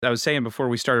I was saying before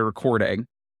we started recording,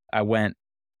 I went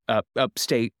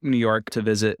upstate New York to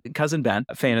visit cousin Ben,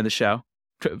 a fan of the show,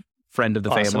 friend of the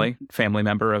Awesome. family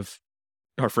member of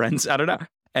our friends. I don't know.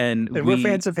 And we're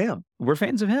fans of him. We're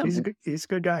fans of him. He's a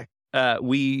good guy.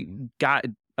 We got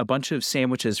a bunch of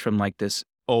sandwiches from like this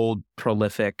old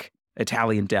prolific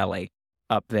Italian deli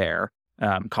up there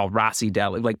called Rossi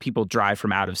Deli. Like people drive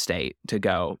from out of state to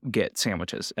go get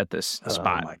sandwiches at this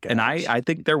spot. My And I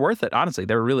think they're worth it. Honestly,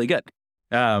 they're really good.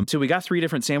 So we got 3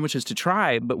 different sandwiches to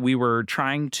try, but we were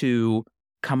trying to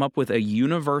come up with a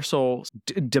universal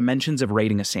dimensions of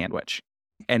rating a sandwich.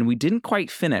 And we didn't quite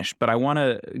finish, but I want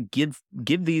to give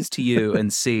these to you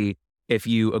and see if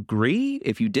you agree,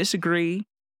 if you disagree,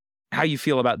 how you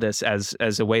feel about this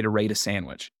as a way to rate a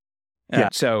sandwich. Yeah.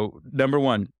 So number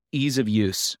 1, ease of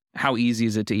use. How easy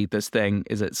is it to eat this thing?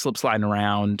 Is it slip sliding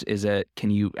around? Can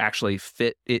you actually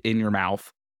fit it in your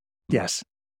mouth? Yes.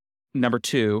 Number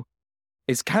 2,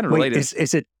 it's kind of related.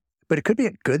 Is it? But it could be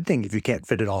a good thing if you can't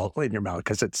fit it all in your mouth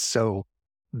because it's so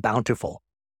bountiful.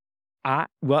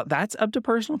 Well, that's up to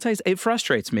personal taste. It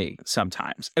frustrates me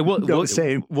sometimes. We'll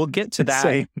get to that.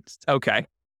 Same. Okay.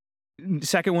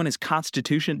 Second one is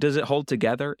constitution. Does it hold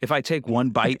together? If I take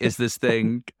one bite, is this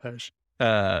thing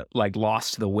like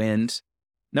lost to the wind?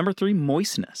 Number 3,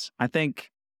 moistness. I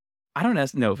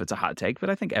don't know if it's a hot take, but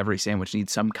I think every sandwich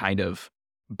needs some kind of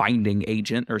binding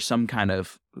agent or some kind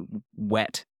of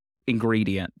wet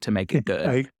ingredient to make it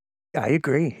good. I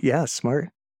agree. Yeah, smart.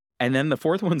 And then the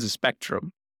 4th one's a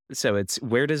spectrum. So it's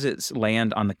where does it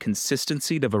land on the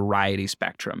consistency to variety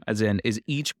spectrum? As in, is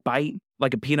each bite,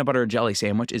 like a peanut butter or jelly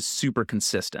sandwich, is super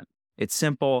consistent. It's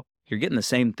simple. You're getting the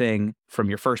same thing from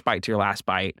your first bite to your last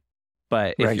bite.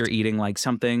 But if you're eating like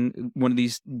one of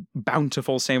these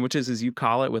bountiful sandwiches, as you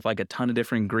call it, with like a ton of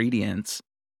different ingredients,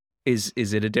 is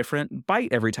it a different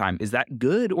bite every time? Is that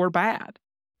good or bad?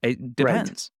 It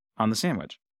depends on the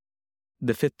sandwich.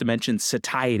 The 5th dimension,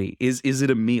 satiety. Is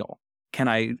it a meal?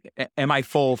 Am I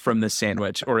full from this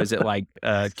sandwich, or is it like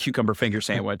a cucumber finger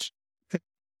sandwich?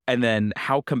 And then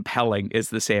how compelling is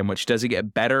the sandwich? Does it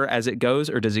get better as it goes,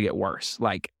 or does it get worse?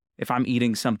 Like if I'm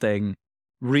eating something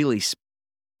really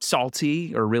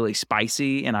salty or really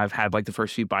spicy and I've had like the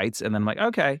first few bites and then I'm like,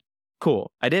 okay,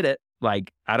 cool, I did it.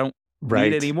 Like I don't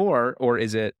need any more. Or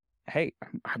is it, hey,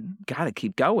 I gotta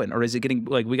keep going? Or is it getting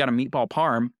like we got a meatball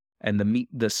parm and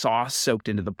the sauce soaked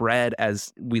into the bread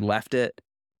as we left it,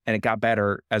 and it got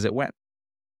better as it went.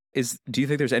 Do you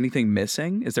think there's anything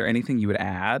missing? Is there anything you would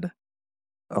add?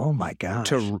 Oh my gosh.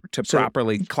 To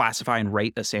properly classify and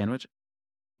rate a sandwich?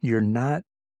 You're not.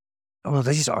 Well,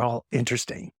 these are all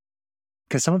interesting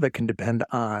because some of it can depend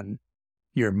on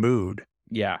your mood.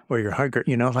 Yeah. Or your hunger.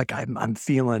 Like I'm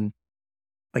feeling,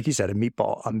 like you said, a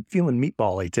meatball. I'm feeling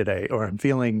meatball-y today, or I'm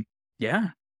feeling,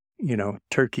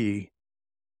 turkey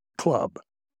club.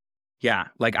 Yeah,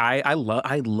 like I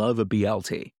love a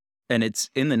BLT, and it's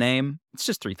in the name. It's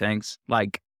just 3 things.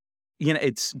 Like,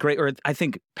 it's great. Or I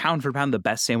think pound for pound, the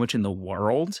best sandwich in the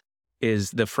world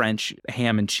is the French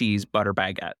ham and cheese butter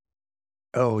baguette.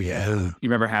 Oh yeah, you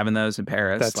remember having those in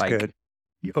Paris? That's good.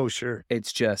 Oh sure,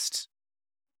 it's just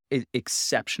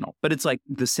exceptional. But it's like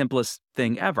the simplest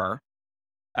thing ever.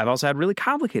 I've also had really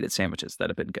complicated sandwiches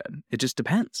that have been good. It just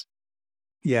depends.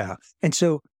 Yeah, and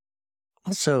so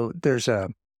also there's a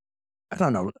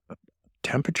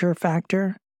temperature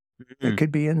factor that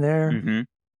could be in there. Mm-hmm.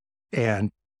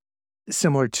 And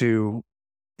similar to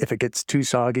if it gets too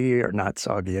soggy or not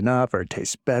soggy enough, or it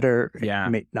tastes better, it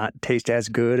may not taste as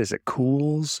good as it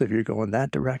cools if you're going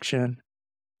that direction.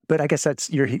 But I guess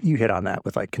you hit on that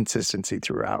with like consistency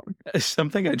throughout.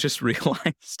 Something I just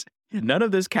realized, none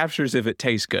of this captures if it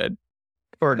tastes good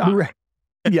or not. Right.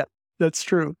 Yeah, that's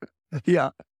true.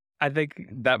 Yeah. I think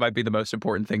that might be the most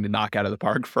important thing to knock out of the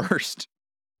park first.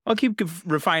 I'll keep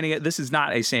refining it. This is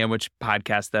not a sandwich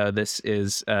podcast, though. This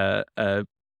is a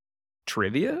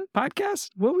trivia podcast.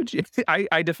 What would you?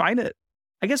 I define it.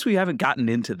 I guess we haven't gotten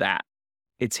into that.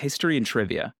 It's history and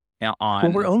trivia.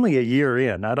 Well, we're only a year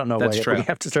in. I don't know why we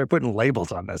have to start putting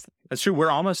labels on this. That's true. We're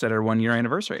almost at our 1-year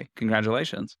anniversary.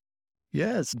 Congratulations.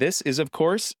 Yes. This is, of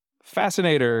course,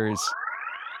 Fascinators.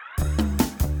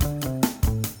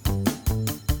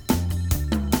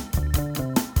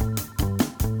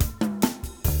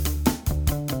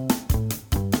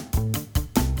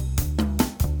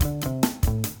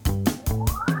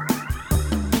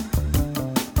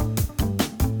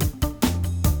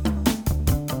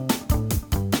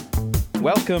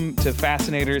 Welcome to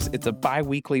Fascinators. It's a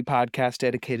bi-weekly podcast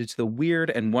dedicated to the weird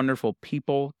and wonderful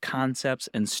people, concepts,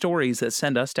 and stories that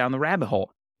send us down the rabbit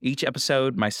hole. Each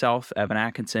episode, myself, Evan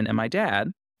Atkinson, and my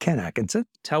dad, Ken Atkinson,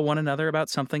 tell one another about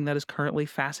something that is currently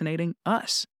fascinating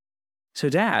us. So,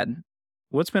 Dad,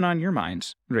 what's been on your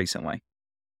mind recently?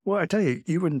 Well, I tell you,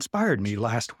 you inspired me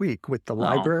last week with the Oh,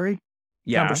 library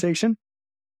yeah. conversation.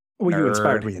 Well, you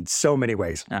inspired Nerd. me in so many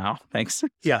ways. Oh, thanks.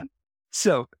 Yeah.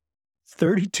 So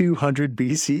 3200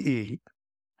 BCE.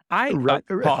 I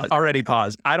already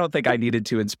paused. I don't think I needed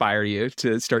to inspire you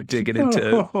to start digging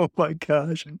into Oh my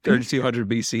gosh. 3200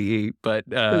 BCE, but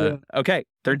Yeah, okay,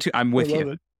 32. I'm I with love you.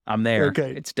 it. I'm there.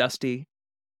 Okay. It's dusty,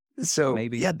 So,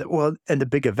 maybe. yeah, well, and the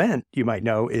big event you might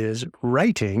know is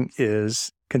writing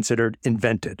is considered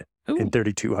invented in Ooh.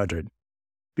 3200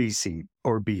 BC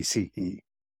or BCE.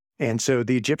 And so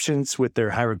the Egyptians with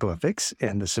their hieroglyphics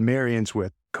and the Sumerians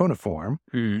with cuneiform,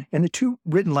 Mm. and the two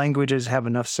written languages have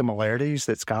enough similarities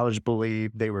that scholars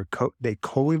believe they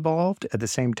co-evolved at the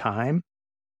same time,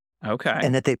 Okay.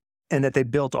 and that they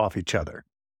built off each other,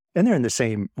 and they're in the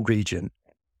same region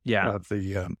Yeah. of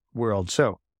the world.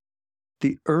 So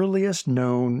the earliest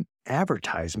known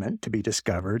advertisement to be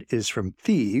discovered is from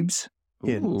Thebes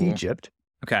in Ooh. Egypt,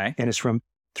 Okay. and it's from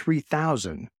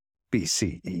 3000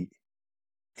 BCE.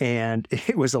 And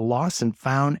it was a lost and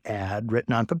found ad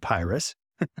written on papyrus.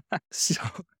 And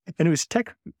it was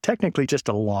technically just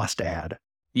a lost ad.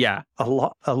 Yeah. A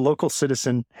local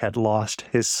citizen had lost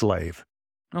his slave.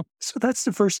 Oh. So that's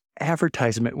the first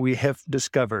advertisement we have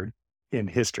discovered in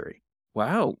history.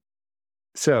 Wow.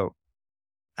 So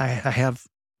I have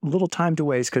little time to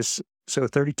waste because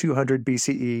 3200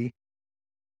 BCE,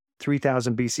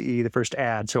 3000 BCE, the first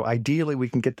ad. So ideally we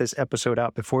can get this episode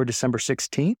out before December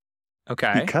 16th.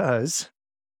 Okay. Because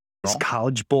it's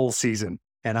college bowl season,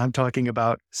 and I'm talking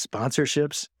about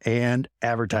sponsorships and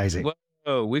advertising.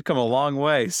 Whoa, we've come a long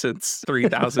way since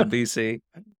 3000 BC.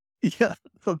 Yeah,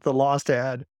 the lost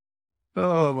ad.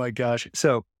 Oh my gosh.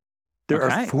 So there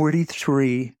are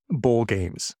 43 bowl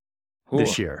games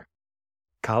this year,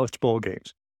 college bowl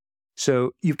games.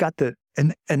 So you've got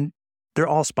and they're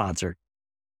all sponsored.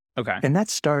 Okay. And that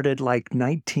started like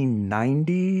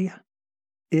 1990-ish.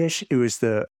 It was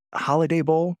the Holiday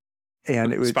Bowl,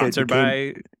 and it was sponsored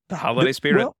by the Holiday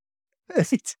Spirit. Well,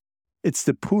 it's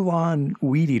the Poulon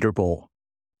Weed Eater Bowl.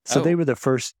 So they were the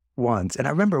first ones. And I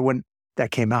remember when that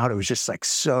came out, it was just like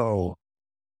so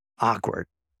awkward.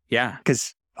 Yeah.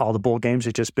 Because all the bowl games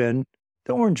had just been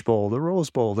the Orange Bowl, the Rose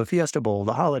Bowl, the Fiesta Bowl,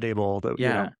 the Holiday Bowl. You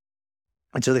know.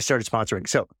 And so they started sponsoring.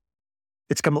 So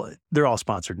they're all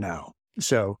sponsored now.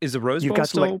 So is the Rose Bowl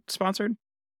still sponsored?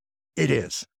 It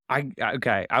is.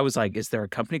 Okay. I was like, is there a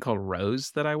company called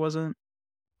Rose that I wasn't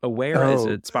aware? Is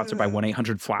it sponsored by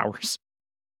 1-800-Flowers?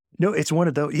 No, it's one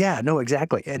of those. Yeah, no,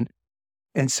 exactly.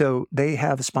 And so they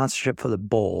have a sponsorship for the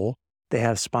bowl. They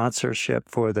have sponsorship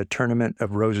for the Tournament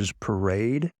of Roses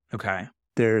parade. Okay.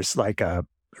 There's like a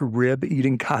rib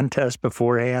eating contest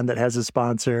beforehand that has a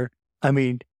sponsor. I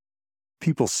mean,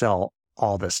 people sell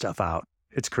all this stuff out.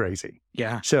 It's crazy.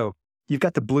 Yeah. So you've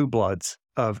got the blue bloods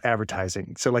of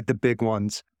advertising. So like the big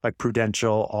ones like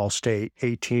Prudential, Allstate,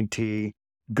 AT&T,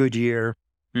 Goodyear.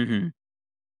 Mm-hmm.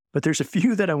 But there's a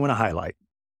few that I want to highlight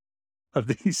of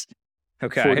these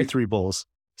 43 bowls.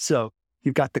 So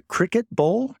you've got the Cricket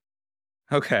Bowl.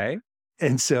 Okay.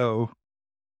 And so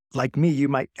like me, you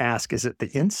might ask, is it the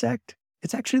insect?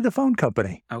 It's actually the phone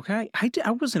company. Okay. I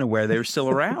wasn't aware they were still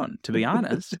around, to be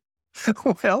honest.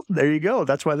 Well, there you go.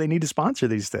 That's why they need to sponsor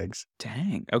these things.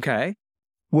 Dang. Okay.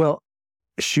 Well,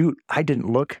 shoot, I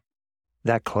didn't look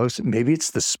that close. Maybe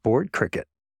it's the sport cricket.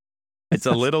 It's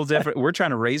a little different. We're trying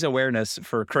to raise awareness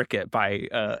for cricket by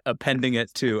appending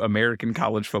it to American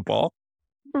college football.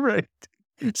 Right.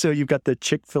 So you've got the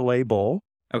Chick-fil-A Bowl.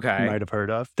 Okay. You might have heard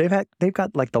of. They've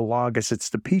got like the longest. It's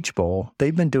the Peach Bowl.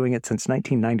 They've been doing it since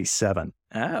 1997.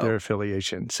 Oh. Their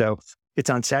affiliation. So it's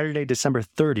on Saturday, December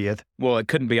 30th. Well, it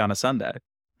couldn't be on a Sunday.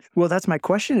 Well, that's my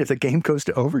question. If the game goes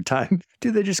to overtime,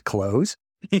 do they just close?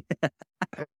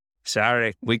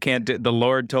 Sorry, we can't do. The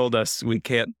Lord told us we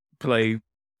can't play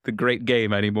the great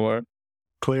game anymore.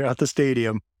 Clear out the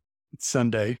stadium. It's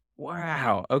Sunday.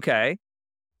 Wow. Okay.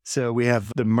 So we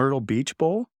have the Myrtle Beach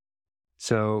Bowl.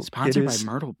 So sponsored by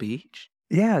Myrtle Beach?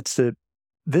 Yeah, it's the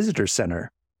visitor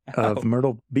center of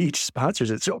Myrtle Beach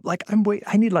sponsors it. So like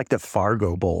I need like the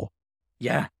Fargo Bowl.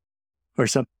 Yeah. Or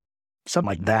something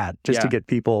like that, just to get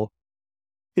people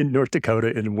in North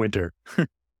Dakota in winter.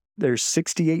 There's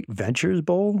 68 Ventures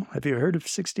Bowl. Have you heard of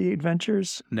 68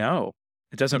 Ventures? No.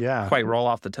 It doesn't quite roll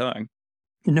off the tongue.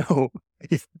 No.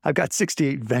 I've got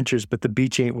 68 Ventures, but the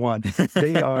beach ain't one.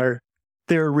 They're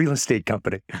a real estate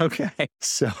company. Okay.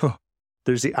 So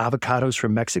there's the Avocados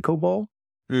from Mexico Bowl.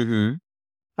 Mm-hmm.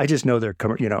 I just know they're,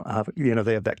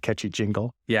 they have that catchy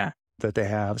jingle. Yeah. That they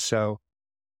have. So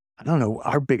I don't know.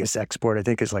 Our biggest export, I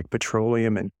think, is like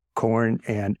petroleum and corn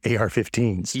and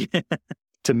AR-15s. Yeah.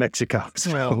 to Mexico.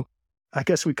 So I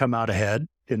guess we come out ahead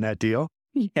in that deal.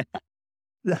 Yeah.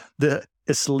 The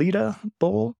Isleta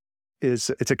Bowl it's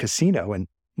a casino in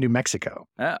New Mexico.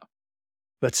 Oh.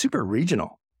 That's super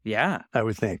regional. Yeah. I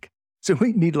would think. So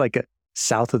we need like a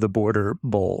south of the border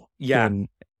bowl in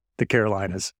the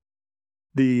Carolinas.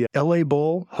 The LA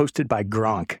Bowl hosted by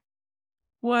Gronk.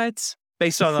 What?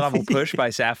 Based on the novel Push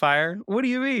by Sapphire? What do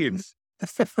you mean?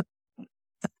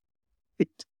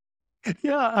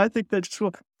 Yeah, I think that's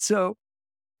cool. So,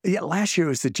 last year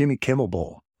was the Jimmy Kimmel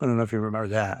Bowl. I don't know if you remember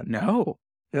that. No.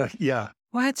 Yeah.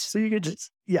 What? So you could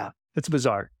just, it's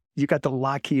bizarre. You got the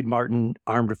Lockheed Martin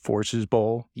Armed Forces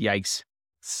Bowl. Yikes.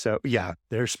 So,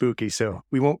 they're spooky. So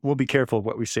we'll be careful of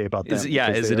what we say about them.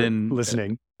 Is it in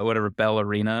listening? Whatever, Bell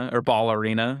Arena or Ball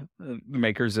Arena,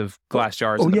 makers of glass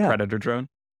jars and the Predator drone?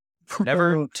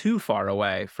 Never too far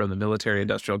away from the military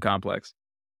industrial complex.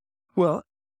 Well,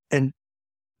 and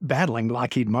battling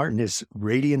Lockheed Martin is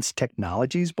Radiance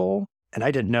Technologies Bowl. And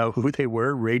I didn't know who they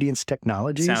were, Radiance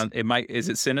Technologies. Is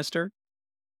it sinister?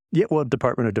 Yeah, well,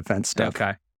 Department of Defense stuff.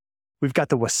 Okay. We've got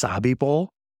the Wasabi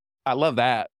Bowl. I love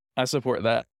that. I support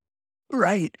that.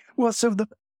 Right. Well, so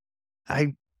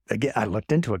I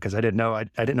looked into it because I didn't know. I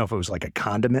didn't know if it was like a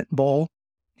condiment bowl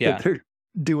that they're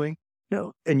doing.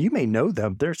 And you may know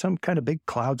them. They're some kind of big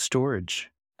cloud storage.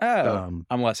 Oh,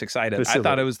 I'm less excited. facility. I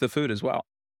thought it was the food as well.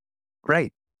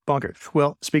 Right. Bonkers.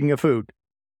 Well, speaking of food,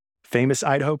 famous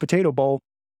Idaho Potato Bowl.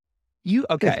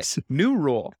 Okay. New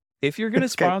rule. If you're going to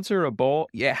sponsor a bowl,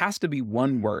 it has to be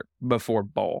one word before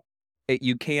bowl.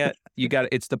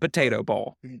 It's the Potato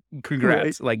Bowl.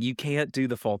 Congrats. Right. Like, you can't do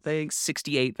the full thing.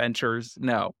 68 ventures.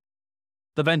 No.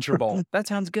 The Venture Bowl. That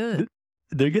sounds good.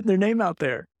 They're getting their name out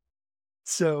there.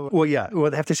 So,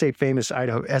 they have to say famous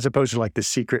Idaho as opposed to like the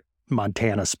secret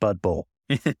Montana Spud Bowl,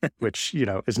 which,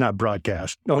 is not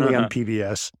broadcast, only on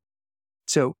PBS.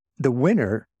 So the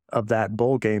winner of that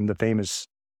bowl game, the famous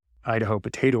Idaho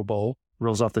Potato Bowl,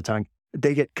 rolls off the tongue.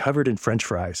 They get covered in French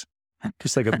fries,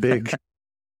 just like a big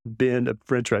bin of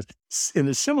French fries. In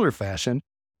a similar fashion,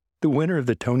 the winner of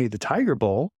the Tony the Tiger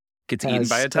Bowl gets eaten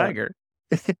by a tiger.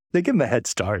 They give him a head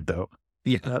start, though.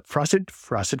 Yeah. Frosted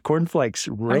cornflakes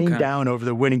rain down over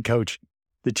the winning coach.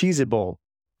 The Cheez-It Bowl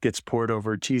gets poured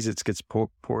over. Cheez-Its gets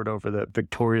poured over the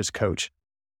victorious coach.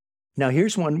 Now,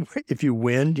 here's one. If you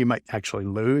win, you might actually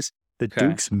lose. The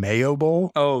Duke's Mayo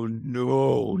Bowl. Oh,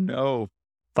 no.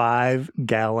 5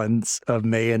 gallons of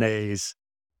mayonnaise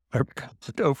are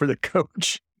over the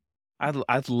coach.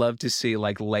 I'd love to see,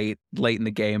 like, late in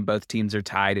the game, both teams are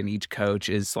tied and each coach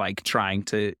is like trying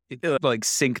to like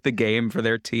sink the game for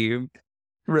their team.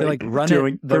 Right. Like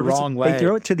running the wrong way. They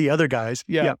throw it to the other guys.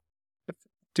 Yeah.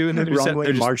 Doing the wrong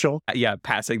way, Marshall.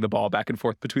 Passing the ball back and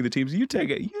forth between the teams. You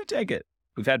take it.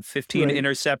 We've had 15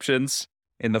 interceptions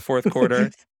in the fourth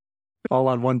quarter. All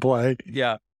on one play.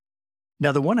 Yeah.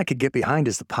 Now, the one I could get behind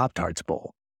is the Pop-Tarts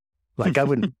Bowl. Like, I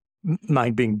wouldn't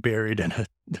mind being buried in a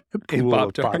pool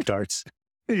of Pop-Tarts.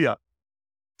 Yeah.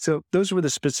 So those were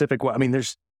the specific ones. I mean,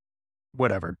 there's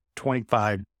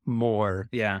 25 more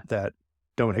that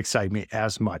don't excite me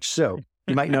as much. So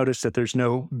you might notice that there's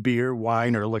no beer,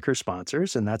 wine, or liquor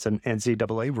sponsors, and that's an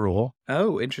NCAA rule.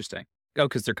 Oh, interesting. Oh,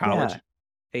 because they're college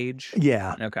age?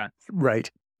 Yeah. Okay. Right.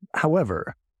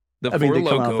 However, the Four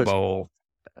Loko Bowl.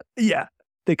 Yeah.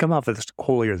 They come off as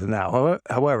holier than thou.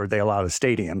 However, they allow the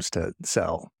stadiums to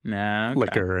sell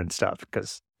liquor and stuff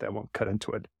because that won't cut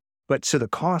into it. But so the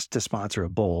cost to sponsor a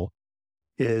bowl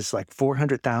is like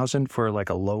 $400,000 for like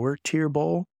a lower tier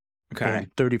bowl,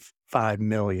 and $35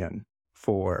 million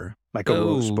for like a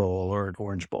Rose Bowl or an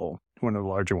Orange Bowl, one of the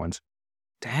larger ones.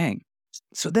 Dang.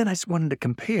 So then I just wanted to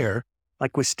compare,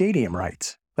 like with stadium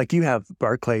rights. Like you have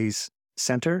Barclays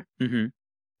Center,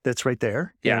 that's right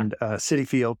there, and Citi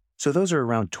Field. So those are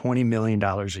around $20 million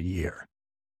a year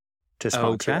to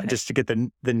sponsor, just to get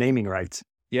the naming rights.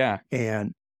 Yeah.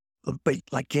 But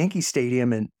like Yankee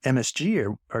Stadium and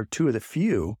MSG are two of the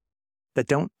few that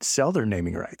don't sell their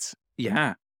naming rights.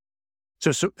 Yeah.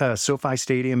 So SoFi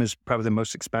Stadium is probably the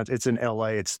most expensive. It's in LA.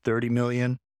 It's $30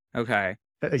 million a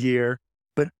year.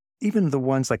 But even the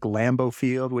ones like Lambeau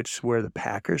Field, which is where the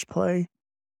Packers play,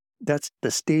 that's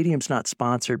the stadium's not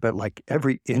sponsored, but like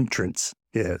every entrance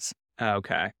is.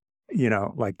 Okay.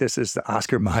 Like this is the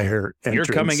Oscar Mayer entrance.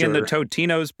 You're coming in the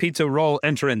Totino's Pizza Roll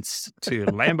entrance to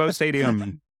Lambeau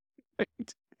Stadium.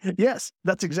 Yes,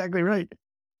 that's exactly right.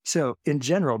 So in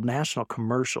general, national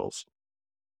commercials,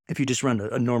 if you just run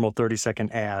a normal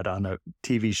 30-second ad on a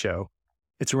TV show,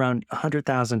 it's around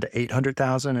 $100,000 to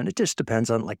 $800,000. And it just depends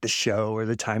on like the show or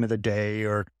the time of the day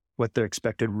or what their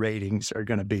expected ratings are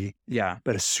going to be. Yeah.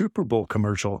 But a Super Bowl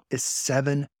commercial is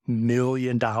 $7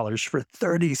 million for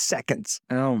 30 seconds.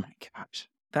 Oh my gosh.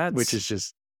 Which is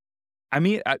just, I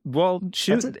mean, well,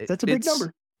 shoot. That's a big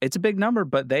number. It's a big number,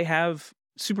 but they have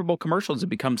Super Bowl commercials have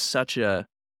become such a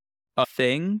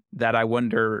thing that I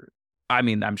wonder, I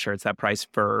mean, I'm sure it's that price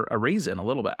for a reason a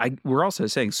little bit. We're also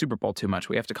saying Super Bowl too much.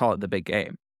 We have to call it the big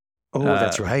game. Oh,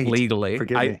 that's right. Legally.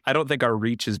 Forgive me. I don't think our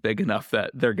reach is big enough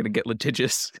that they're going to get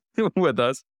litigious with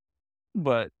us,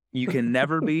 but you can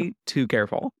never be too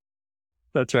careful.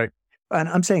 That's right. And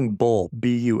I'm saying bull,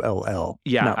 B-U-L-L.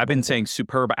 Yeah, I've been saying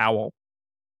superb owl.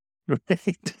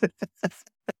 Right.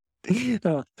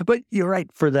 But you're right.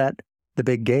 For the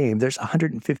big game, there's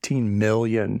 115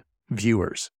 million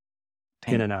viewers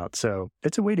in and out. So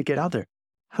it's a way to get out there.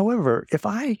 However, if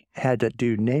I had to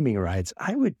do naming rights,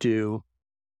 I would do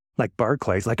like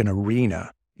Barclays, like an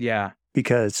arena. Yeah.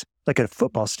 Because like at a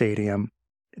football stadium,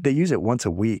 they use it once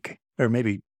a week or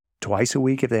maybe twice a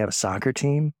week if they have a soccer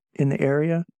team in the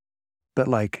area. But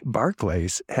like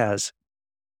Barclays has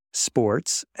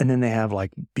sports, and then they have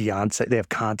like Beyonce, they have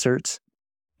concerts.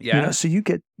 Yeah. You know, so you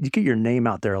get your name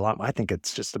out there a lot. I think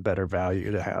it's just a better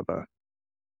value to have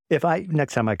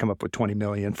next time I come up with 20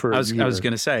 million for I was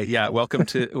going to say, yeah, welcome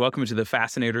to the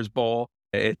Fascinators Bowl.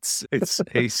 It's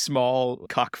a small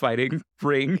cockfighting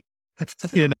ring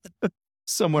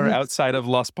somewhere outside of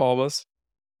Las Palmas.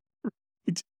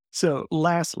 So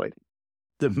lastly,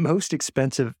 the most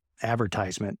expensive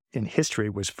advertisement in history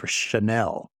was for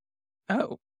Chanel.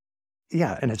 Oh.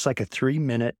 Yeah, and it's like a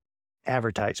 3-minute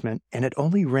advertisement, and it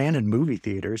only ran in movie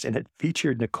theaters, and it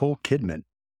featured Nicole Kidman.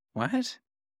 What?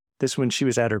 This when she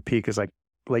was at her peak is like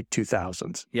late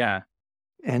 2000s. Yeah.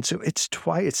 And so it's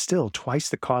still twice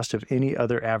the cost of any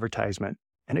other advertisement,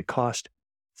 and it cost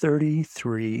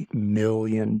 $33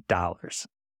 million.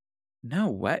 No,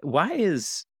 what?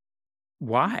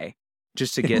 Why?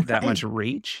 Just to get that much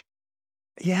reach?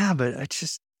 Yeah, but it's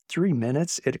just 3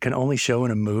 minutes. It can only show in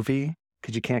a movie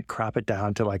because you can't crop it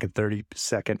down to like a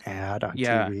 30-second ad on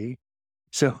TV.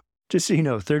 So just so you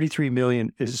know, $33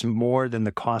 million is more than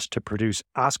the cost to produce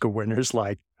Oscar winners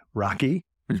like Rocky,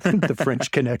 The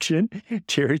French Connection,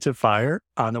 Chariots of Fire,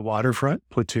 On the Waterfront,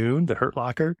 Platoon, The Hurt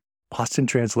Locker, Lost in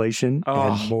Translation,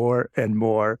 and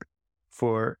more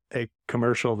for a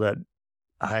commercial that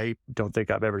I don't think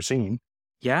I've ever seen.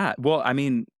 Yeah. Well, I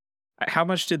mean, how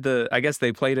much did I guess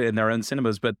they played it in their own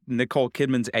cinemas, but Nicole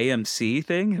Kidman's AMC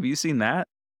thing, have you seen that?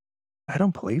 I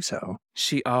don't believe so.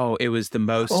 It was the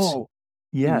most,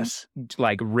 yes,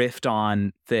 like riffed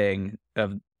on thing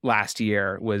of last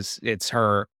year it's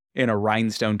her in a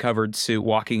rhinestone covered suit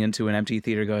walking into an empty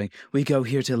theater going, "We go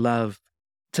here to love,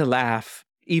 to laugh.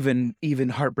 Even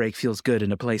heartbreak feels good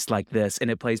in a place like this." And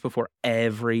it plays before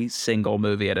every single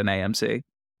movie at an AMC.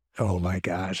 Oh my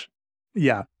gosh.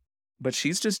 Yeah. But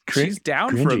she's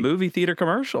down for a movie theater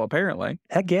commercial, apparently.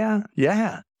 Heck yeah.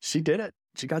 Yeah. She did it.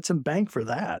 She got some bang for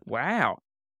that. Wow.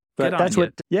 But that's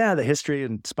the history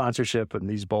and sponsorship and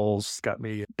these bowls got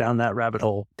me down that rabbit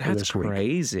hole. That's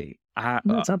crazy. Isn't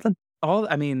that something?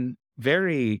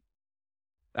 Very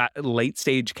late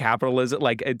stage capitalism.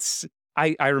 Like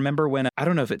I remember when, I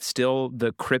don't know if it's still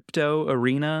the crypto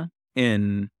arena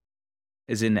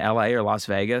is in LA or Las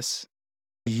Vegas.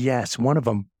 Yes, one of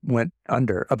them went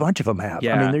under. A bunch of them have.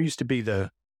 Yeah. I mean, there used to be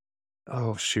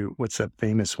what's that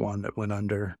famous one that went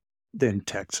under in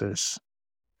Texas?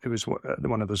 It was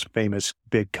one of those famous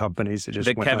big companies that just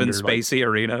went Kevin under. Spacey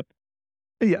arena.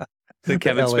 Yeah. The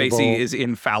Kevin Spacey is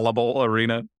infallible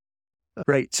arena.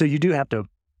 Right. So you do have to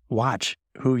watch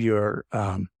who your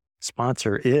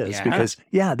sponsor is because,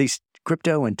 these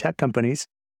crypto and tech companies,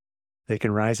 they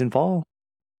can rise and fall.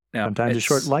 Sometimes a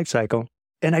short life cycle.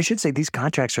 And I should say these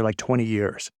contracts are like 20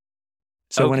 years.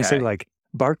 So when I say like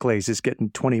Barclays is getting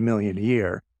 $20 million a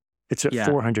year, it's a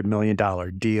 $400 million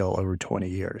deal over 20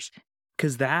 years.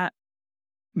 Because that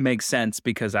makes sense,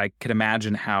 because I could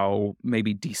imagine how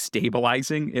maybe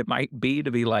destabilizing it might be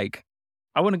to be like,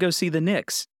 I want to go see the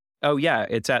Knicks. Oh yeah,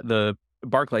 it's at the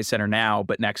Barclays Center now,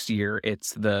 but next year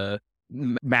it's the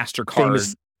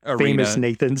MasterCard arena. Famous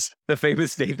Nathan's. The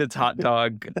famous Nathan's hot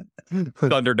dog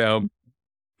Thunderdome.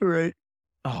 Right.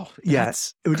 Oh,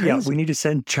 yes. Yeah, we need to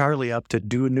send Charlie up to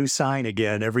do a new sign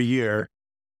again every year.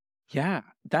 Yeah,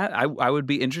 that I would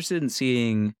be interested in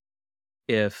seeing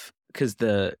because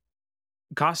the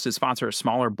cost to sponsor a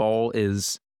smaller bowl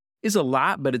is a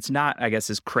lot, but it's not, I guess,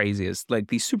 as crazy as like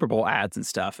these Super Bowl ads and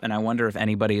stuff. And I wonder if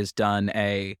anybody has done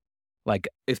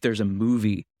if there's a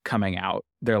movie coming out,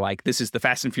 they're like, this is the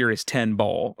Fast and Furious 10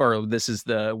 bowl, or this is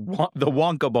the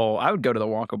Wonka bowl. I would go to the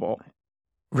Wonka bowl.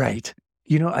 Right.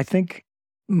 You know, I think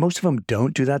most of them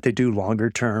don't do that. They do longer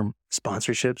term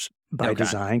sponsorships by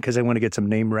design because they want to get some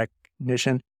name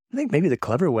recognition. I think maybe the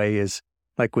clever way is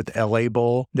like with LA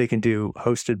Bowl, they can do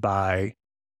hosted by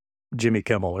Jimmy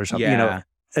Kimmel or something,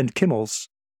 and Kimmel's,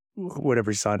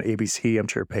 whatever he's on ABC, I'm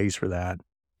sure pays for that.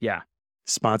 Yeah.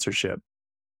 Sponsorship.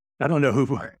 I don't know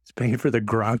who is paying for the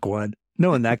Gronk one.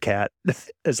 Knowing that cat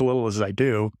as little as I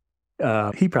do,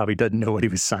 he probably doesn't know what he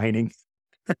was signing.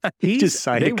 He just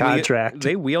signed a contract.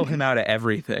 They wheel him out of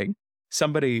everything.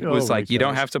 Somebody was like, you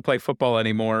don't have to play football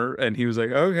anymore. And he was like,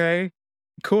 okay,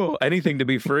 cool. Anything to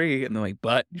be free. And they're like,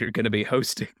 but you're going to be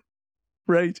hosting.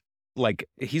 Right. Like,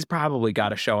 he's probably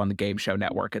got a show on the Game Show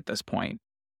Network at this point.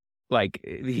 Like,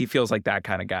 he feels like that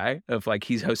kind of guy of like,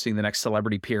 he's hosting the next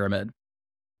Celebrity Pyramid.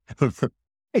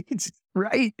 It's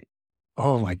right.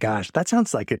 Oh my gosh. That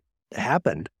sounds like it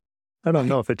happened. I don't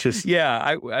know if it just...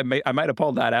 Yeah, I might have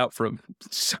pulled that out from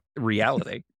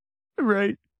reality.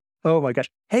 Right. Oh my gosh.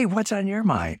 Hey, what's on your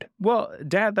mind? Well,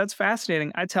 Dad, that's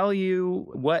fascinating. I tell you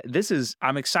what,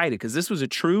 I'm excited because this was a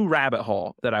true rabbit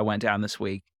hole that I went down this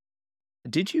week.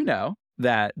 Did you know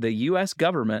that the U.S.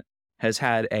 government has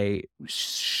had a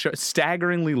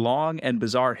staggeringly long and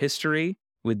bizarre history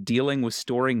with dealing with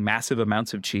storing massive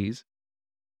amounts of cheese?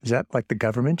 Is that like the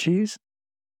government cheese?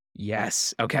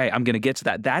 Yes. Okay, I'm going to get to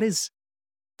that. That is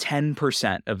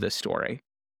 10% of this story,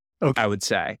 I would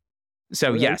say.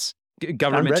 So yes,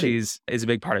 government cheese is a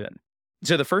big part of it.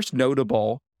 So the first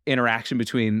notable interaction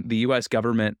between the U.S.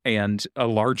 government and a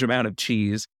large amount of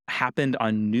cheese happened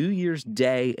on New Year's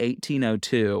Day,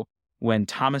 1802, when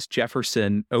Thomas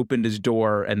Jefferson opened his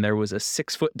door and there was a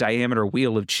 6-foot diameter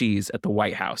wheel of cheese at the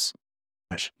White House.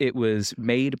 It was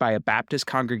made by a Baptist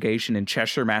congregation in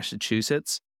Cheshire,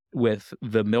 Massachusetts, with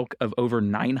the milk of over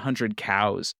 900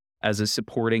 cows as a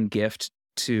supporting gift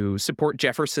to support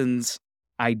Jefferson's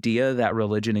idea that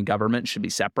religion and government should be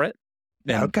separate.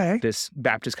 And this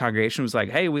Baptist congregation was like,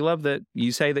 hey, we love that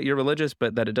you say that you're religious,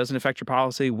 but that it doesn't affect your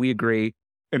policy. We agree.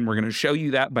 And we're going to show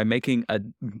you that by making a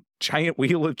giant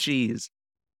wheel of cheese.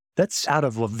 That's out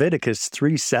of Leviticus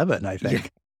 3:7, I think. Yeah.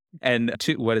 And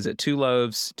 2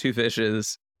 loaves, 2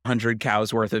 fishes, 100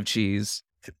 cows worth of cheese.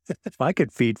 If I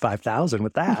could feed 5,000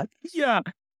 with that. Yeah.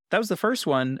 That was the first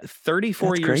one.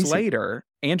 34 years later,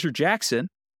 Andrew Jackson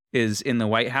is in the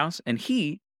White House, and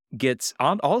he gets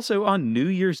also on New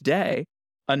Year's Day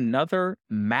another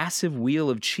massive wheel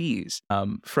of cheese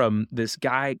from this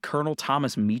guy, Colonel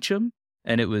Thomas Meacham,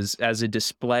 and it was as a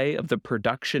display of the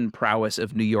production prowess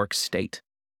of New York State.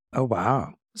 Oh,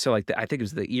 wow. So like I think it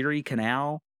was the Erie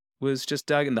Canal was just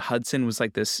dug, and the Hudson was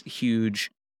like this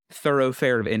huge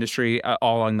thoroughfare of industry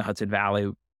all along the Hudson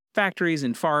Valley. Factories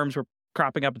and farms were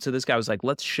cropping up, and so this guy was like,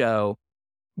 let's show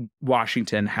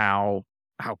Washington how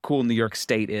cool New York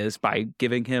State is by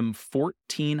giving him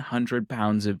 1,400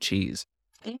 pounds of cheese.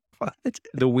 What?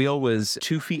 The wheel was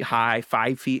 2 feet high,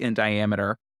 5 feet in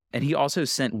diameter, and he also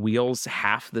sent wheels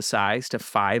half the size to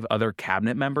 5 other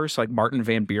cabinet members. So like Martin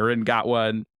Van Buren got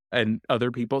one, and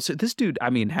other people. So this dude, I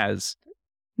mean, has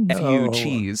FU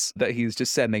cheese that he's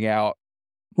just sending out.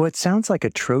 Well, it sounds like a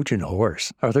Trojan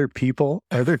horse. Are there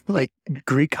like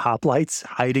Greek hoplites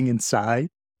hiding inside?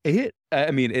 It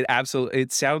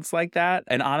sounds like that.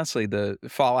 And honestly, the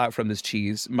fallout from this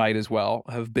cheese might as well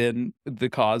have been the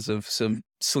cause of some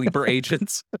sleeper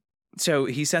agents. So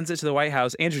he sends it to the White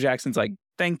House. Andrew Jackson's like,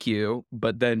 thank you,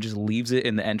 but then just leaves it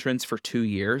in the entrance for 2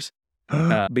 years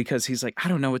because he's like, I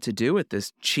don't know what to do with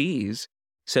this cheese.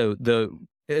 So the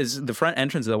front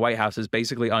entrance of the White House is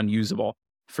basically unusable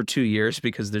for 2 years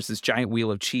because there's this giant wheel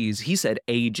of cheese. He said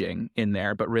aging in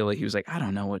there, but really he was like, I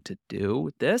don't know what to do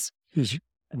with this. He's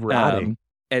rotting.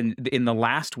 And in the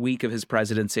last week of his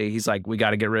presidency, he's like, we got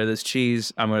to get rid of this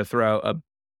cheese. I'm going to throw a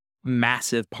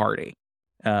massive party.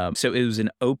 So it was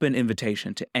an open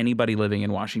invitation to anybody living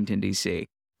in Washington, D.C.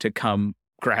 to come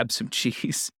grab some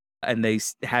cheese. And they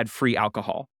had free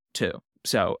alcohol, too.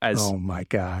 So oh my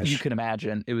gosh, you can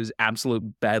imagine, it was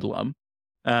absolute bedlam.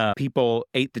 People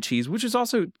ate the cheese, which is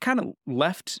also kind of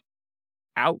left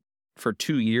out for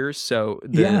 2 years. So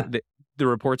the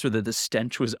reports were that the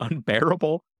stench was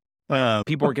unbearable.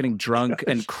 People were getting drunk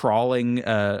and crawling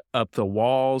up the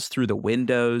walls, through the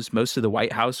windows. Most of the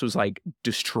White House was like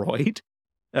destroyed.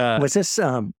 Was this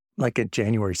like a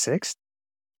January 6th?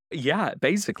 Yeah,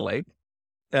 basically.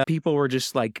 People were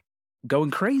just like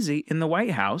going crazy in the White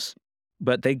House,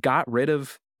 but they got rid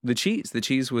of the cheese. The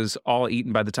cheese was all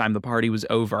eaten by the time the party was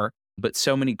over, but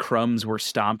so many crumbs were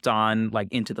stomped on, like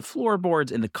into the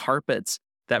floorboards and the carpets,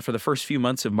 that for the first few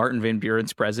months of Martin Van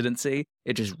Buren's presidency,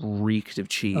 it just reeked of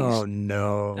cheese. Oh,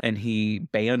 no. And he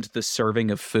banned the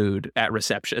serving of food at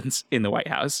receptions in the White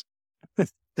House.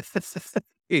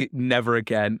 never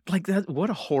again. Like that, what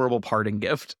a horrible parting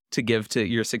gift to give to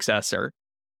your successor.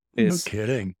 No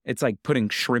kidding. It's like putting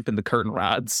shrimp in the curtain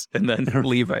rods and then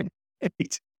leaving.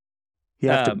 You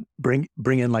have to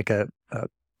bring in like a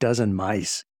dozen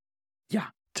mice. Yeah.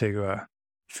 To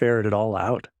ferret it all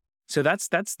out. So that's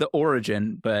the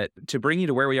origin. But to bring you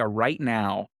to where we are right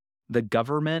now, the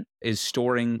government is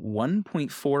storing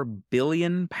 1.4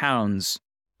 billion pounds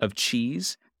of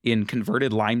cheese in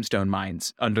converted limestone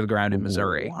mines under the ground in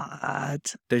Missouri.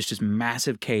 What? There's just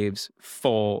massive caves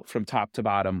full from top to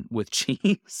bottom with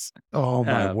cheese. Oh,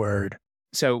 my word.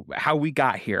 So how we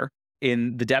got here,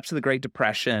 in the depths of the Great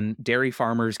Depression, dairy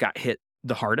farmers got hit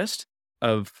the hardest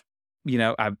of,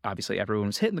 obviously everyone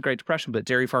was hit in the Great Depression, but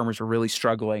dairy farmers were really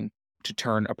struggling to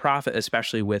turn a profit,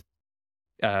 especially with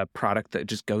a product that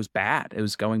just goes bad. It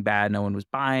was going bad. No one was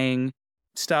buying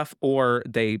stuff, or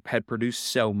they had produced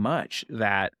so much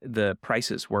that the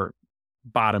prices were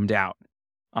bottomed out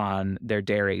on their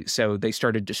dairy. So they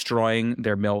started destroying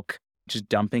their milk, just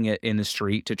dumping it in the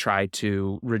street to try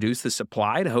to reduce the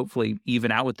supply to hopefully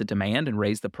even out with the demand and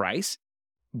raise the price.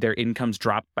 Their incomes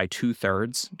dropped by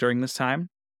 2/3 during this time.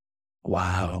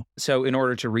 Wow. So in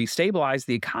order to restabilize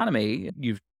the economy,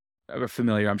 are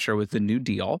familiar, I'm sure, with the New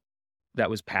Deal that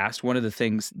was passed. One of the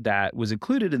things that was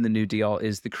included in the New Deal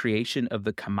is the creation of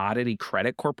the Commodity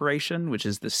Credit Corporation, which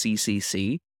is the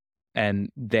CCC. And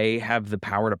they have the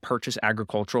power to purchase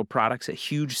agricultural products at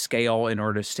huge scale in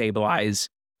order to stabilize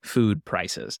food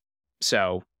prices.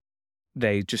 So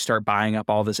they just start buying up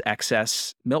all this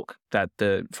excess milk that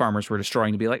the farmers were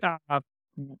destroying to be like,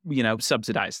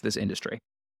 subsidize this industry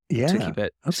to keep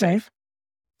it safe.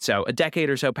 So a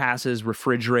decade or so passes,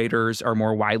 refrigerators are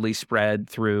more widely spread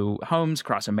through homes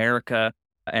across America,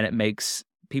 and it makes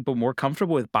people more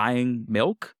comfortable with buying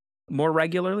milk more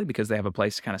regularly because they have a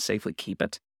place to kind of safely keep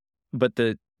it. But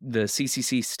the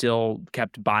CCC still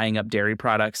kept buying up dairy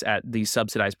products at these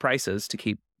subsidized prices to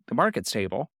keep the market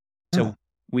stable. So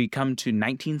we come to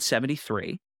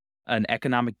 1973. An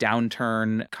economic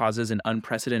downturn causes an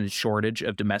unprecedented shortage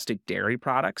of domestic dairy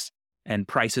products, and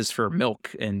prices for milk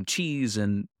and cheese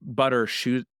and butter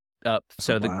shoot up.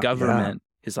 So the government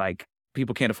is like,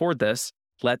 people can't afford this.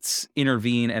 Let's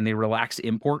intervene. And they relaxed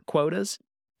import quotas,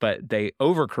 but they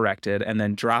overcorrected and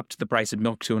then dropped the price of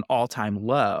milk to an all-time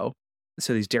low.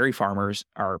 So these dairy farmers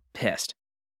are pissed.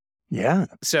 Yeah.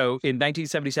 So in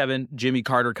 1977, Jimmy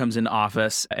Carter comes into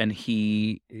office and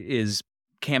he is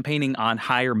campaigning on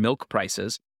higher milk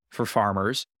prices for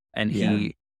farmers. And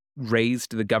he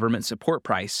raised the government support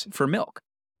price for milk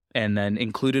and then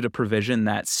included a provision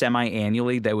that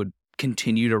semi-annually they would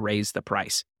continue to raise the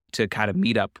price to kind of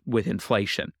meet up with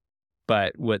inflation.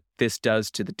 But what this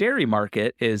does to the dairy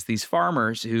market is these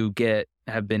farmers who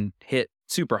have been hit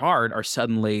super hard are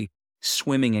suddenly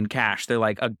swimming in cash. They're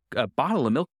like, a bottle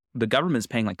of milk, the government's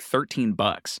paying like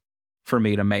 $13 for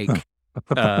me to make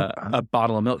a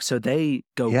bottle of milk. So they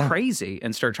go crazy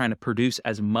and start trying to produce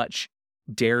as much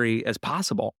dairy as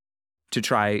possible to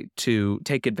try to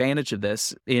take advantage of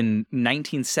this. In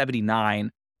 1979,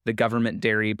 the government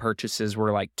dairy purchases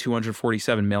were like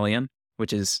 247 million,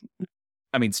 which is,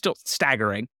 still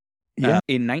staggering. Yeah.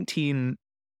 In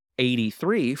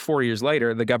 1983, 4 years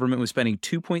later, the government was spending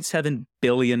 $2.7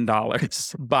 billion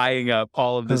buying up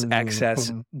all of this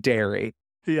excess dairy.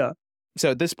 Yeah.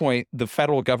 So at this point, the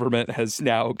federal government has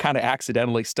now kind of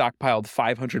accidentally stockpiled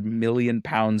 500 million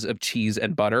pounds of cheese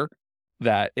and butter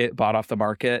that it bought off the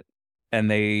market, and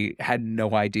they had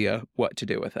no idea what to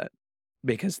do with it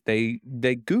because they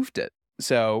goofed it.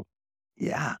 So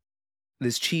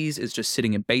this cheese is just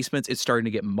sitting in basements. It's starting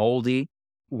to get moldy.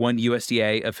 One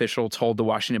USDA official told the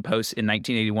Washington Post in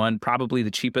 1981, probably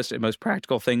the cheapest and most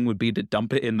practical thing would be to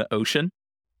dump it in the ocean.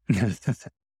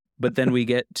 But then we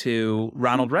get to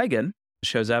Ronald Reagan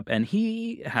shows up, and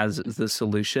he has the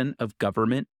solution of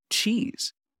government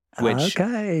cheese, which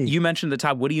you mentioned at the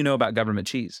top. What do you know about government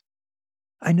cheese?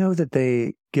 I know that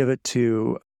they give it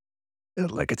to,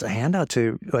 like, it's a handout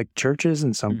to like churches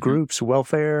and some groups,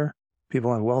 welfare, people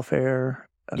on welfare.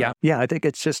 I think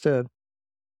it's just I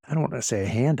don't want to say a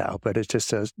handout, but it's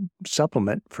just a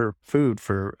supplement for food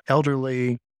for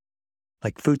elderly,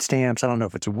 like food stamps. I don't know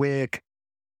if it's a WIC,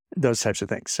 those types of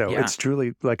things. So it's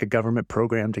truly like a government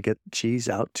program to get cheese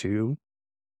out to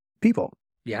people.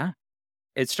 Yeah.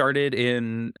 It started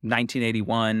in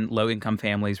 1981. Low-income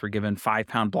families were given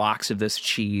 5-pound blocks of this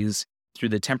cheese through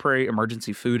the Temporary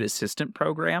Emergency Food Assistance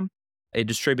Program. It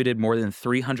distributed more than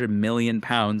 300 million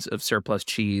pounds of surplus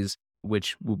cheese,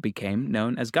 which became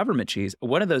known as government cheese.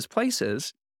 One of those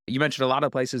places, you mentioned a lot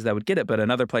of places that would get it, but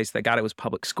another place that got it was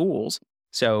public schools.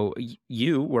 So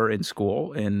you were in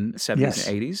school in 70s Yes.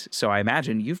 and 80s. So I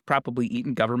imagine you've probably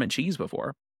eaten government cheese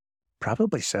before.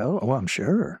 Probably so. Oh, I'm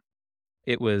sure.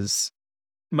 It was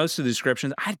most of the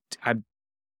descriptions. I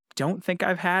don't think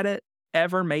I've had it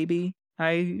ever. Maybe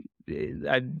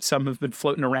some have been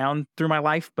floating around through my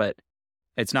life, but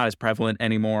it's not as prevalent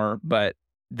anymore. But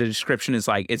the description is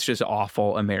like, it's just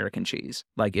awful American cheese.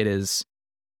 Like, it is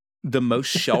the most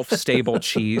shelf-stable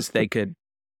cheese they could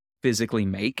physically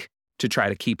make to try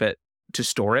to keep it, to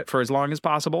store it for as long as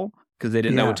possible, because they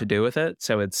didn't know what to do with it.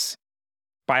 So it's,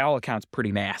 by all accounts,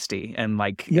 pretty nasty. And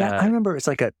like, I remember it's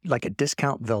like a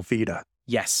discount Velveeta.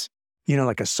 Yes.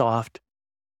 Like a soft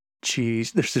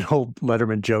cheese. There's an old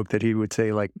Letterman joke that he would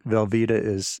say, like, Velveeta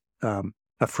is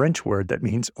a French word that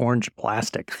means orange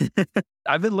plastic.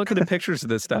 I've been looking at pictures of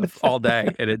this stuff all day,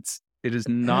 and it is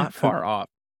not far off.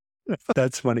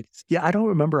 That's funny. Yeah, I don't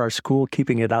remember our school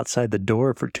keeping it outside the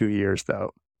door for 2 years,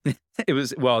 though.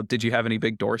 Well, did you have any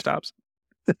big door stops?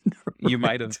 You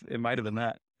might have. It might have been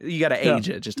that. You got to age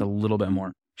it just a little bit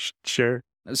more. Sure.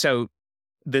 So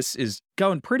this is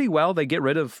going pretty well. They get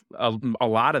rid of a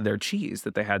lot of their cheese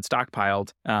that they had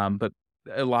stockpiled, but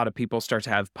a lot of people start to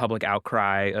have public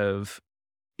outcry of,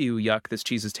 ew, yuck, this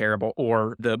cheese is terrible.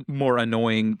 Or the more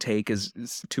annoying take is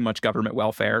too much government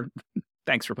welfare.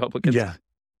 Thanks, Republicans. Yeah.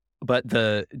 But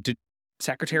the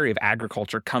Secretary of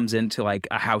Agriculture comes into like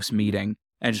a House meeting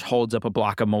and just holds up a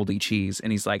block of moldy cheese.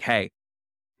 And he's like, hey,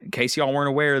 in case y'all weren't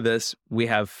aware of this, we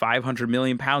have 500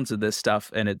 million pounds of this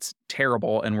stuff and it's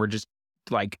terrible. And we're just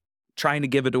like trying to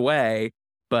give it away,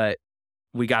 but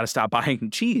we got to stop buying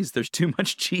cheese. There's too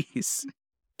much cheese.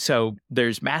 So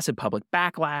there's massive public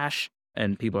backlash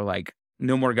and people are like,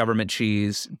 no more government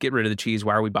cheese, get rid of the cheese.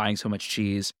 Why are we buying so much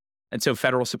cheese? And so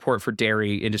federal support for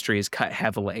dairy industry is cut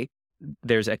heavily.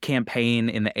 There's a campaign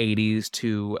in the 80s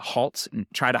to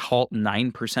try to halt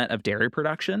 9% of dairy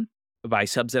production by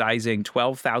subsidizing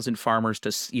 12,000 farmers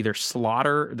to either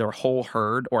slaughter their whole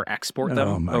herd or export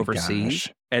them overseas.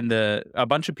 Gosh. And a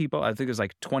bunch of people, I think it was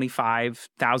like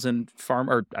 25,000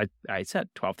 I said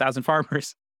 12,000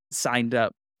 farmers signed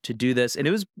up to do this. And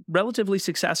it was relatively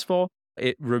successful.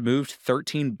 It removed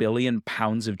 13 billion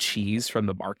pounds of cheese from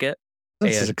the market.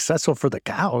 This is successful for the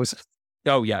cows.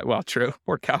 Oh, yeah. Well, true.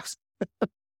 Poor cows.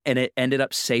 And it ended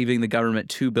up saving the government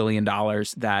 $2 billion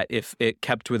that if it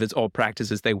kept with its old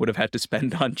practices, they would have had to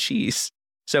spend on cheese.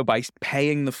 So by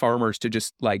paying the farmers to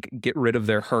just like get rid of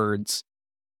their herds,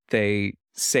 they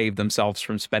saved themselves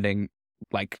from spending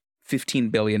like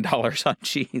 $15 billion on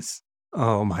cheese.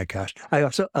 Oh my gosh.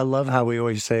 I love how we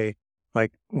always say,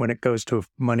 like, when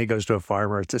money goes to a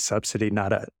farmer, it's a subsidy,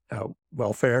 not a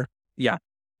welfare. Yeah.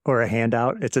 Or a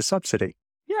handout. It's a subsidy.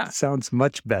 Yeah. It sounds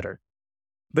much better.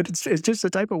 But it's just a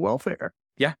type of welfare.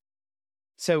 Yeah.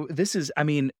 So this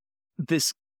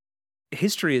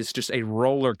history is just a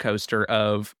roller coaster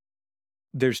of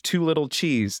there's too little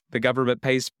cheese. The government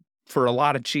pays for a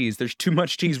lot of cheese. There's too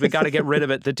much cheese. We got to get rid of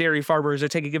it. The dairy farmers are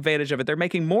taking advantage of it. They're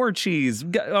making more cheese.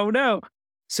 Oh, no.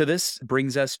 So this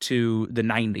brings us to the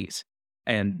 90s.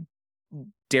 And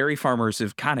dairy farmers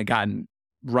have kind of gotten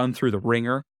run through the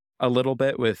ringer a little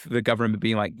bit with the government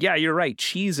being like, yeah, you're right.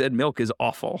 Cheese and milk is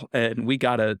awful and we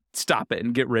got to stop it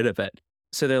and get rid of it.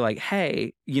 So they're like,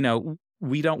 hey,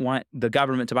 we don't want the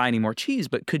government to buy any more cheese,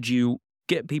 but could you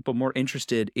get people more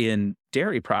interested in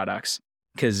dairy products?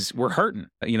 Because we're hurting.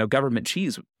 Government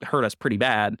cheese hurt us pretty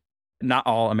bad. Not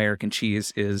all American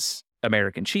cheese is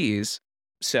American cheese.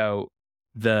 So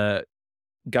the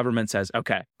government says,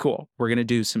 okay, cool. We're going to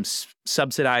do some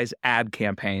subsidized ad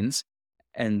campaigns.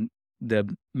 And one of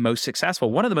the most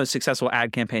successful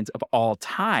ad campaigns of all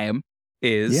time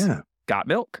is Got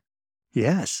Milk.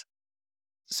 Yes.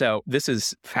 So this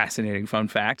is fascinating fun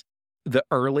fact. The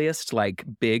earliest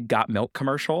big Got Milk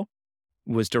commercial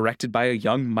was directed by a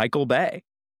young Michael Bay.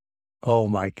 Oh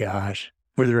my gosh.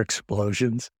 Were there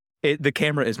explosions? The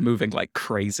camera is moving like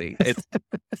crazy.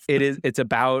 It's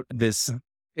about this.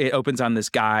 It opens on this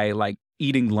guy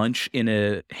eating lunch in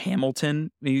a Hamilton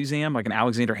museum, like an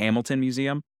Alexander Hamilton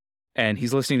museum. And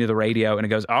he's listening to the radio and it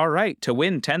goes, all right, to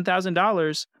win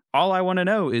 $10,000, all I want to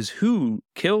know is who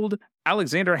killed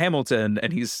Alexander Hamilton.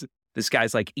 And this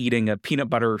guy's eating a peanut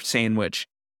butter sandwich.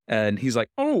 And he's like,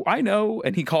 oh, I know.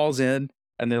 And he calls in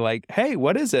and they're like, hey,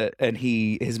 what is it? And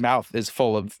his mouth is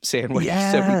full of sandwich,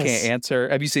 so he can't answer.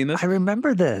 Have you seen this? I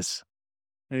remember this.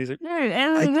 And he's like,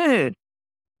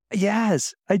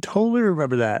 yes, I totally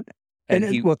remember that. And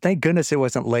thank goodness it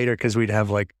wasn't later because we'd have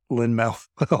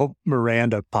Lin-Manuel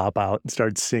Miranda pop out and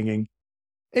start singing.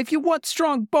 If you want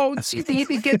strong bones, you need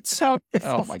to get some.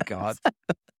 Oh my God.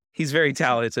 He's very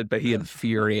talented, but he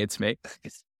infuriates me.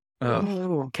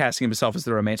 Oh. Casting himself as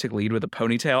the romantic lead with a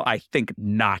ponytail? I think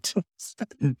not.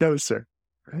 No, sir.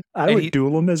 I And would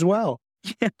duel him as well.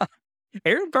 Yeah.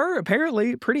 Aaron Burr,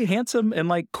 apparently pretty handsome and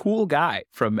like cool guy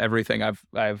from everything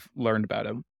I've learned about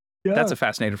him. Yeah. That's a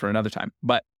fascinator for another time.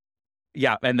 But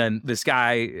yeah, and then this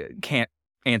guy can't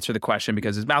answer the question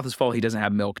because his mouth is full. He doesn't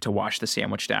have milk to wash the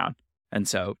sandwich down. And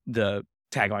so the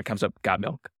tagline comes up, got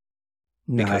milk.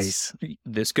 Nice. Because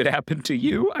this could happen to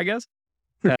you, I guess.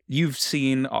 You've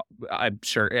seen, I'm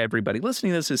sure everybody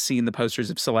listening to this has seen the posters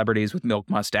of celebrities with milk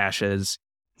mustaches,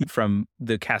 from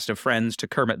the cast of Friends to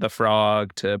Kermit the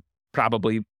Frog to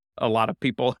probably a lot of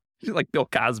people like Bill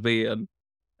Cosby and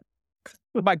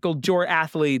Michael Jordan,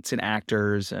 athletes and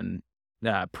actors and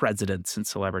presidents and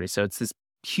celebrities. So it's this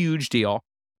huge deal.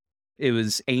 It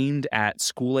was aimed at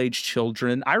school-age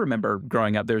children. I remember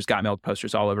growing up, there's Got Milk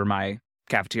posters all over my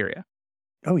cafeteria.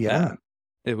 Oh, yeah.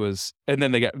 It was, and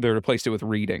then they replaced it with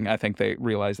reading. I think they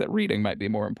realized that reading might be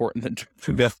more important than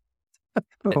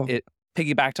milk. It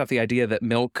piggybacked off the idea that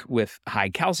milk with high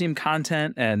calcium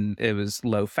content, and it was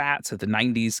low fat, so the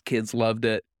 90s kids loved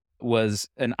it, was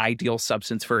an ideal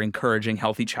substance for encouraging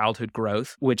healthy childhood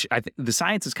growth, which I think the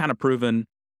science has kind of proven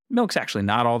milk's actually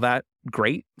not all that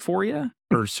great for you,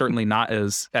 or certainly not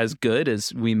as good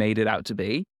as we made it out to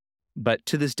be. But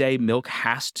to this day, milk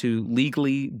has to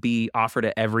legally be offered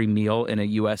at every meal in a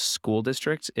U.S. school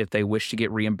district if they wish to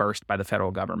get reimbursed by the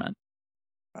federal government.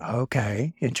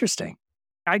 Okay. Interesting.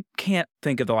 I can't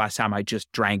think of the last time I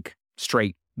just drank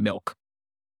straight milk,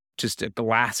 just a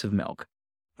glass of milk.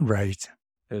 Right.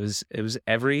 It was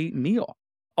every meal.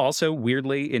 Also,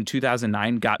 weirdly, in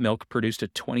 2009, Got Milk produced a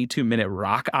 22-minute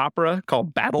rock opera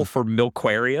called Battle for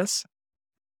Milquarius.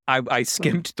 I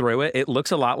skimmed through it. It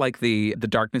looks a lot like the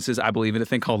Darkness Is I Believe in a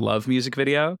Thing Called Love music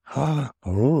video.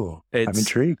 Oh, I'm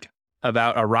intrigued.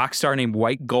 About a rock star named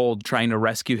White Gold trying to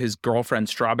rescue his girlfriend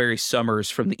Strawberry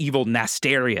Summers from the evil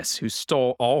Nastarius who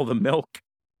stole all the milk.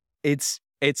 It's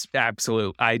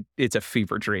absolute. It's a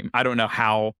fever dream. I don't know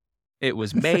how it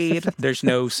was made. There's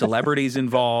no celebrities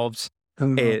involved.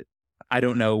 I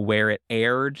don't know where it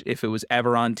aired, if it was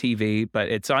ever on TV, but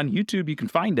it's on YouTube. You can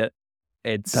find it.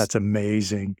 That's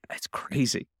amazing. It's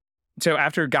crazy. So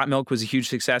after Got Milk was a huge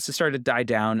success, it started to die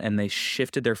down and they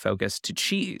shifted their focus to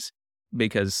cheese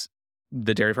because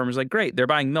the dairy farmers were like, great, they're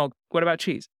buying milk. What about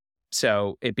cheese?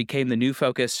 So it became the new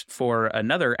focus for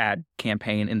another ad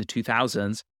campaign in the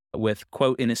 2000s with,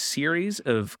 quote, in a series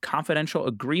of confidential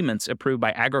agreements approved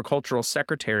by agricultural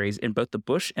secretaries in both the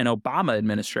Bush and Obama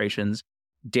administrations,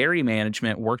 dairy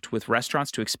management worked with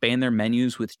restaurants to expand their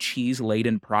menus with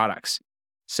cheese-laden products.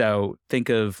 So think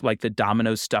of like the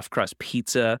Domino's stuffed crust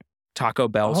pizza, Taco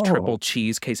Bell's triple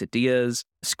cheese quesadillas,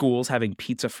 schools having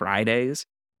Pizza Fridays.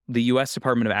 The U.S.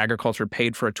 Department of Agriculture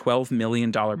paid for a $12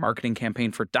 million marketing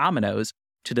campaign for Domino's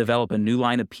to develop a new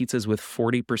line of pizzas with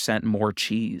 40% more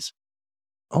cheese.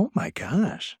 Oh my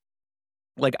gosh.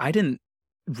 Like, I didn't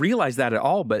realize that at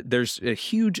all, but there's a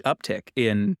huge uptick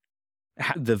in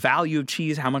the value of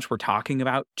cheese, how much we're talking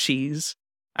about cheese,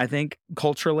 I think,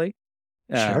 culturally.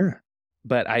 Sure.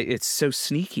 But it's so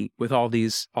sneaky with all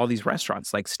these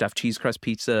restaurants, like stuffed cheese crust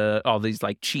pizza, all these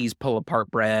like cheese pull apart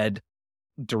bread,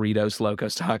 Doritos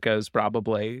Locos Tacos,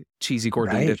 probably cheesy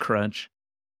gordita crunch.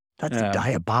 That's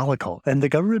diabolical, and the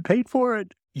government paid for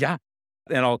it. Yeah,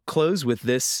 and I'll close with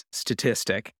this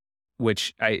statistic,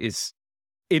 which is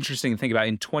interesting to think about.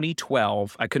 In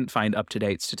 2012, I couldn't find up to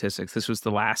date statistics. This was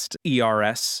the last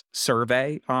ERS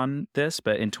survey on this,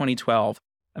 but in 2012.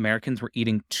 Americans were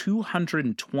eating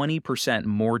 220%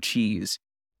 more cheese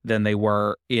than they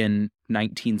were in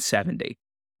 1970,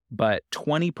 but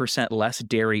 20% less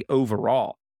dairy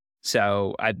overall.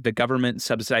 So the government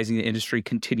subsidizing the industry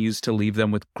continues to leave them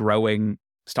with growing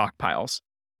stockpiles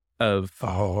of food.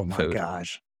 Oh my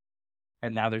gosh.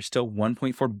 And now there's still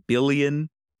 1.4 billion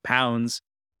pounds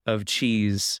of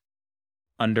cheese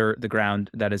under the ground.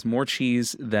 That is more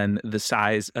cheese than the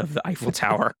size of the Eiffel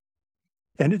Tower.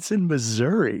 And it's in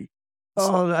Missouri.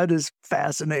 Oh, that is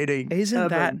fascinating. Isn't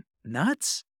that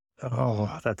nuts?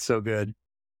 Oh, that's so good.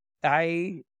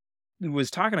 I was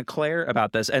talking to Claire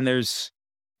about this, and there's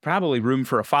probably room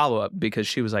for a follow-up because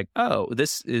she was like, oh,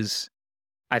 this is,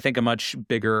 I think, a much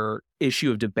bigger issue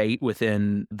of debate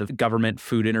within the government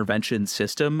food intervention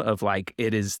system of like,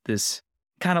 it is this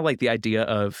kind of like the idea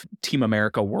of Team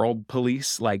America World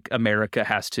Police, like America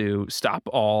has to stop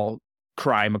all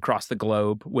crime across the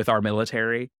globe with our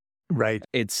military. Right.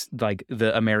 It's like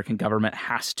the American government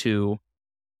has to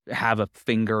have a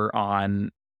finger on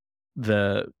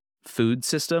the food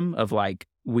system of like,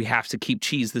 we have to keep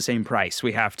cheese the same price.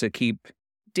 We have to keep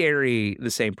dairy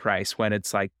the same price, when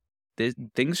it's like,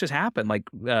 things just happen. Like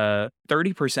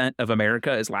 30% of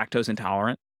America is lactose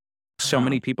intolerant. So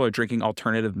many people are drinking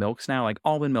alternative milks now, like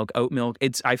almond milk, oat milk.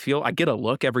 I get a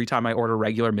look every time I order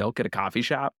regular milk at a coffee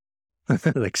shop.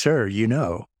 Like, sir,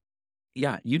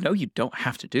 Yeah, you don't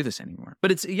have to do this anymore.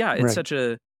 But it's right. Such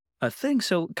a thing.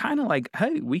 So kind of like,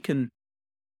 hey,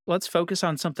 let's focus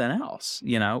on something else.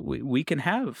 We can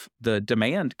have the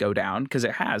demand go down, because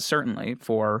it has certainly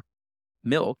for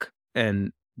milk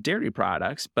and dairy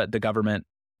products, but the government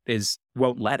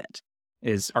won't let it,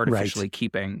 is artificially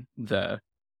keeping the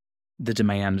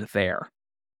demand there.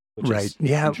 Right.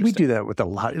 Yeah, we do that with a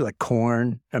lot, like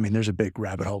corn. I mean, there's a big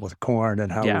rabbit hole with corn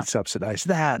and how we subsidize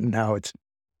that, and how it's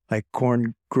like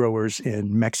corn growers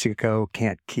in Mexico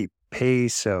can't keep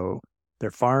pace, so their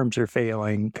farms are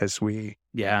failing because we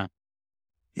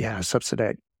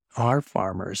subsidize our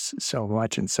farmers so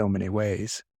much in so many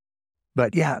ways.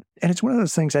 But and it's one of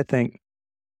those things, I think,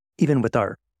 even with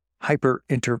our hyper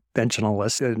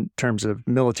interventionalists in terms of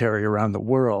military around the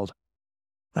world,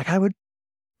 like I would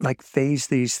phase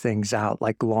these things out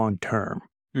like long term,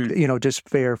 just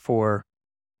fair for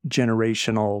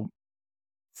generational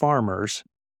farmers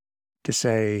to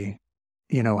say,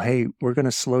 hey, we're going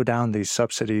to slow down these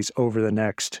subsidies over the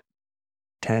next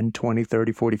 10, 20,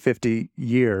 30, 40, 50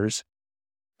 years.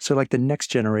 So like the next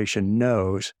generation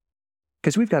knows,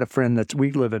 because we've got a friend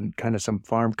we live in kind of some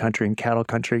farm country and cattle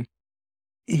country.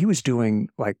 He was doing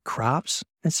like crops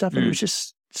and stuff, and it was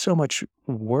just so much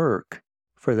work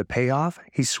for the payoff.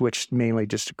 He switched mainly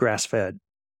just to grass-fed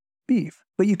beef.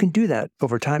 But you can do that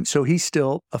over time. So he's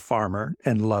still a farmer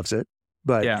and loves it,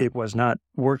 but it was not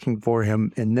working for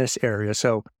him in this area.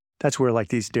 So that's where like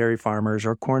these dairy farmers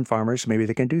or corn farmers, maybe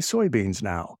they can do soybeans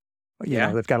now.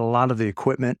 They've got a lot of the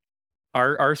equipment.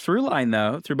 Our through line,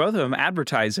 though, through both of them,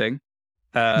 advertising.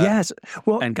 Yes.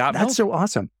 Well, and got that's milk. so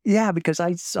awesome. Yeah, because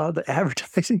I saw the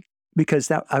advertising.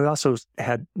 Because I also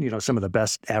had, some of the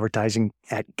best advertising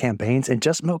campaigns, and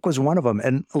Just Milk was one of them.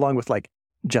 And along with like,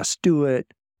 Just Do It,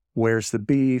 Where's the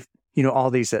Beef, all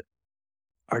these that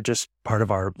are just part of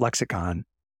our lexicon.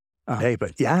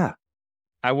 But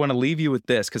I want to leave you with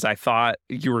this, because I thought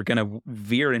you were going to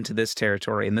veer into this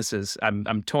territory. And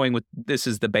I'm toying with, this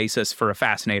is the basis for a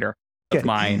fascinator of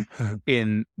mine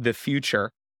in the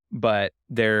future. But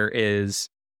there is,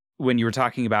 when you were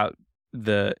talking about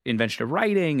the invention of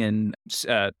writing and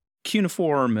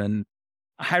cuneiform and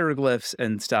hieroglyphs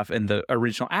and stuff in the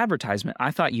original advertisement,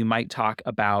 I thought you might talk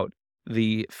about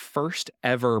the first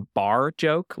ever bar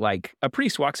joke, like a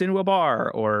priest walks into a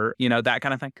bar, or, that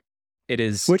kind of thing. It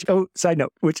is... Side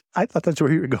note, which I thought that's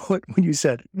where you were going when you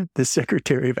said the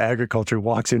Secretary of Agriculture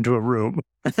walks into a room.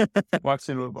 Walks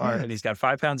into a bar and he's got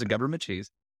 5 pounds of government cheese.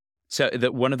 So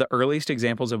one of the earliest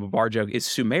examples of a bar joke is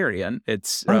Sumerian.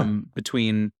 It's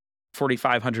between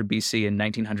 4500 BC and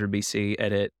 1900 BC,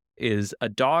 and it is a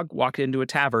dog walked into a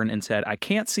tavern and said, "I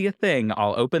can't see a thing,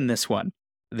 I'll open this one."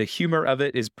 The humor of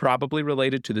it is probably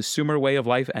related to the Sumer way of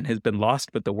life and has been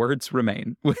lost, but the words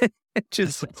remain. Which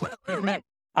is,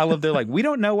 I love, they're like, we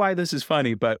don't know why this is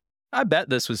funny, but I bet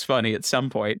this was funny at some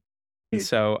point.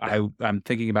 So I'm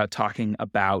thinking about talking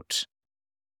about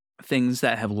things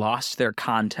that have lost their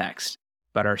context,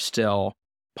 but are still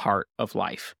part of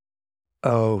life.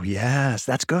 Oh, yes.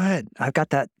 That's good. I've got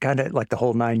that kind of like the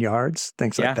whole 9 yards,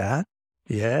 things like that.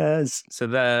 Yes. So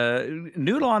the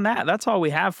noodle on that, that's all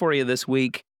we have for you this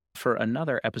week for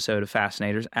another episode of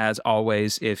Fascinators. As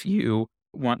always, if you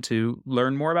want to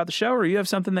learn more about the show, or you have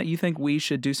something that you think we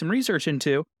should do some research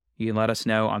into, you can let us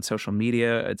know on social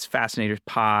media. It's Fascinators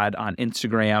Pod on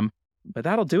Instagram. But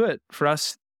that'll do it for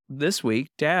us this week.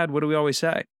 Dad, what do we always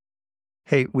say?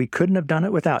 Hey, we couldn't have done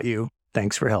it without you.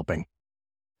 Thanks for helping.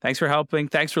 Thanks for helping.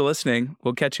 Thanks for listening.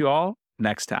 We'll catch you all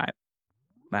next time.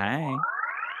 Bye.